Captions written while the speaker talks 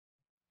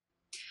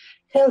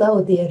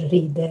Hello, dear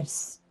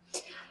readers.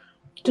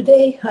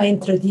 Today I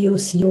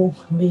introduce you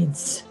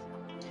with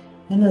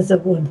another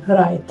one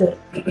writer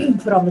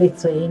from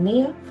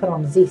Lithuania,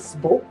 from this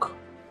book,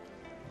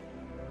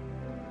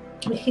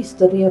 The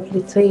History of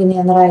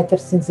Lithuanian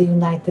Writers in the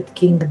United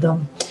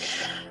Kingdom,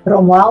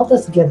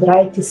 Romualdas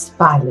Giedraitis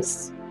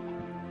Spalis.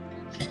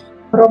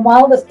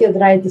 Romualdas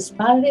Giedraitis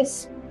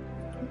Spalis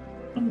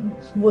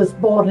was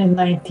born in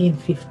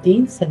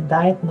 1915s and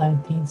died in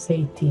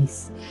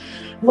 1980s.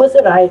 Was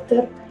a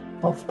writer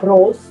of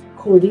prose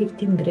who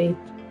lived in Great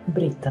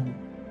Britain.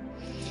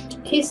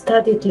 He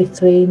studied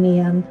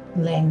Lithuanian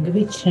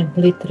language and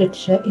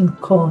literature in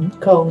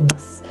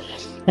Kaunas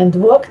and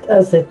worked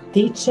as a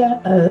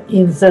teacher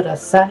in the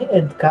Rasai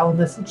and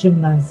Kaunas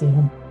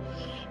Gymnasium.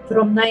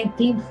 From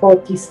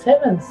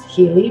 1947,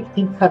 he lived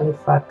in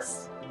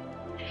Halifax.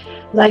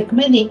 Like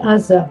many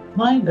other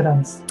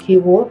migrants, he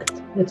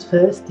worked at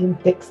first in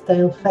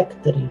textile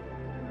factory.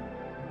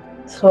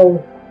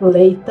 So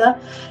later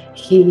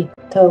he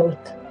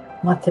taught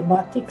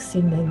mathematics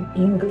in an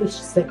English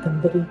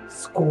secondary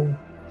school.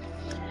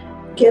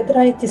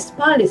 Giedraitis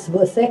Spalis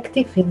was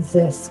active in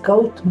the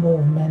Scout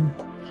movement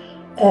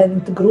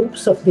and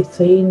groups of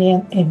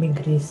Lithuanian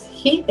emigres.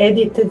 He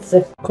edited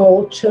the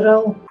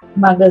cultural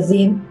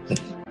magazine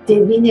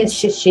Tėvynės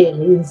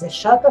šešėliai, In the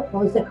Shadow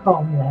of the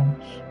Homeland,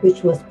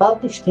 which was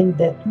published in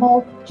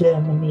Detmold,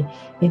 Germany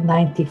in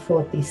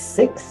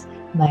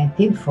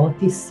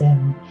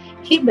 1946-1947.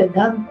 He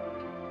began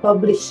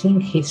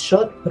publishing his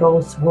short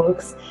prose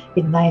works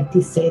in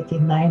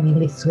 1939 in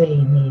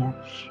Lithuania,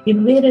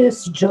 in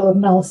various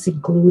journals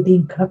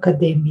including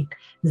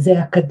The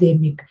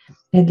Academic,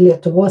 and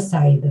Lietuvos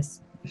Aidas,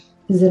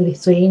 the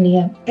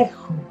Lithuanian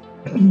Echo.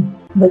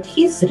 But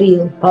his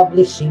real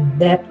publishing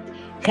debut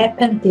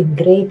happened in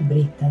Great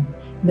Britain,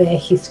 where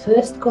his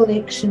first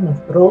collection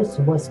of prose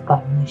was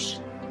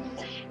published.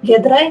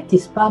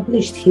 Giedraitis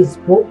published his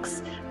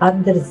books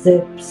under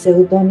the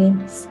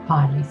pseudonym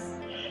Spalis.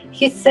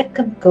 His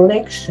second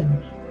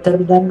collection,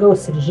 Tarp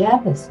dangaus ir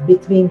žemės,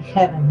 Between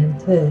Heaven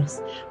and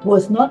Earth,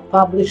 was not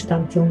published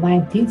until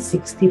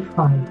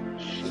 1965,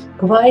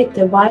 quite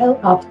a while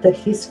after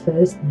his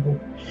first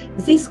book.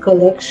 This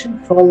collection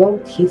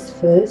followed his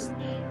first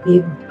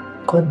in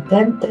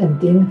content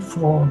and in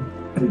form.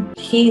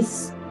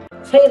 His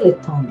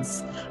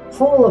feuilletons,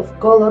 full of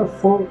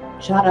colourful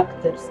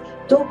characters,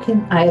 took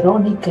an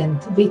ironic and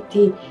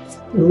witty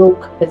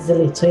look at the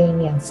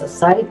Lithuanian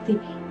society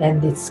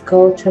and its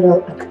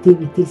cultural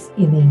activities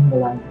in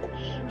England.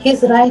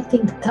 His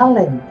writing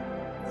talent,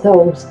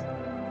 though,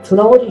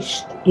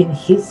 flourished in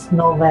his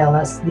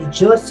novellas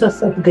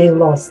Didžiosios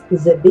atgailos,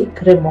 The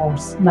Big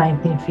Remorse,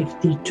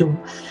 1952,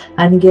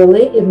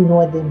 Angelai ir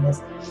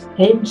nuodėmės,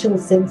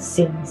 Angels and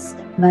Sins,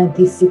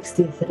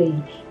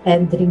 1963,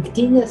 and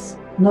rinktinės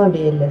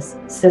novellas,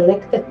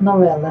 Selected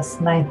Novellas,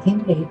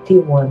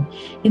 1981.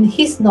 In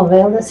his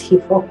novellas, he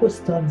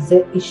focused on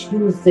the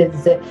issues that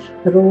the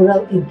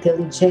rural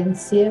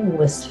intelligentsia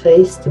was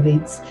faced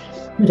with,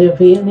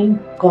 revealing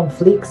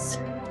conflicts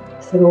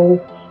through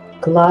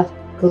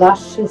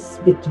clashes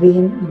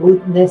between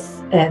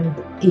goodness and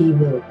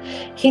evil.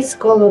 His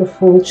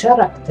colorful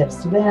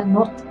characters were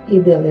not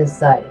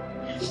idealized.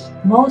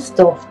 Most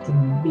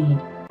often we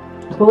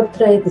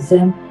portrayed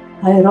them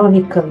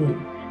ironically,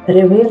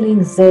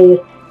 revealing their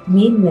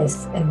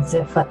meanness and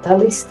the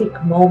fatalistic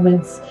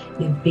moments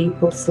in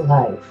people's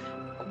life.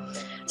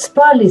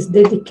 Spalis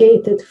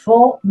dedicated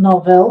 4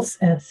 novels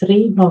and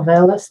 3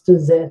 novellas to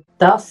the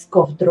task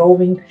of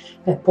drawing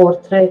a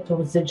portrait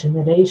of the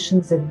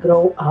generations that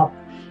grow up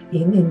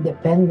in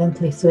independent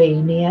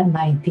Lithuania,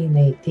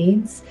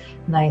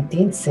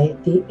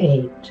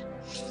 1918-1938.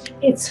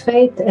 Its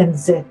fate and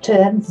the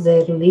turns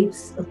their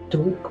lives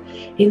took.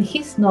 In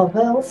his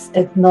novels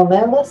and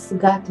novellas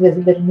Gatvės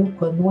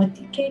berniuko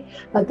nuotykiai,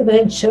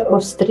 Adventure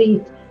of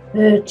Street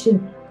Urchin,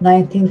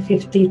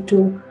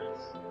 1952,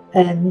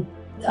 and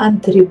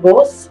Ant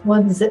ribos,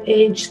 When the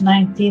Age,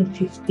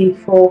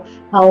 1954,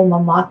 Alma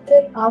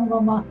Mater,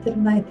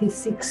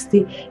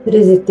 1960,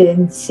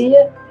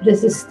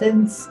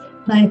 Resistance,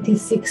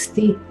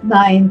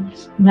 1969,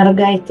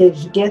 Mergaitė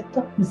iš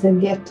Ghetto, The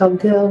Ghetto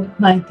Girl,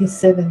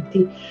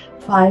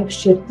 1975,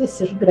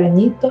 Širdis iš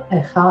granito, A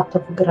Heart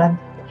of Granite,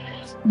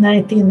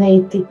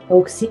 1980,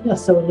 Auksinio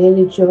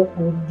saulėlydžio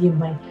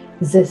undymai,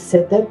 The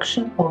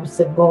Seduction of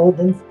the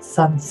Golden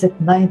Sunset,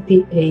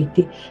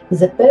 1980,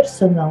 The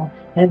Personal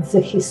and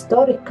the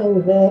Historical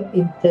were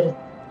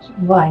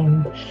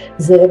intertwined.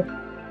 The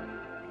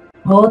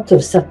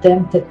authors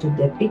attempted to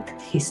depict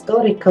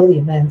historical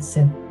events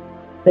and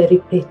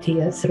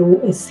peripetия through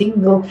a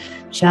single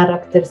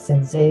characters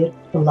and their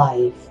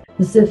life.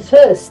 The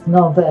first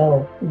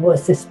novel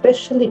was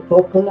especially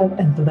popular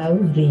and well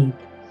read.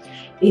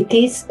 It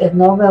is a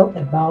novel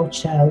about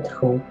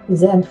childhood,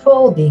 the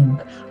unfolding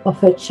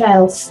of a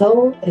child's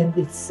soul and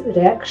its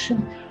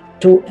reaction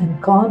to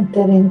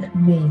encountering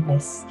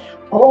meanness.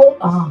 All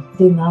are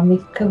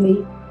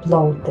dynamically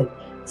plotted.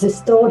 The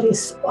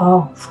stories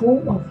are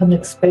full of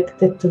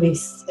unexpected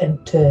twists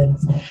and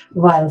turns,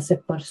 while the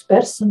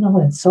personal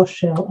and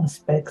social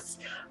aspects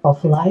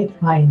of life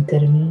are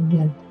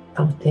intertwined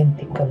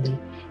authentically.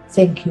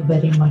 Thank you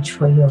very much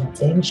for your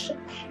attention.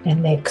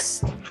 And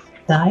next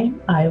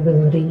time I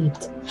will read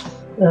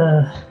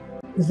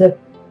the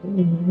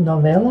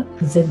novella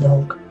The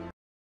Dog.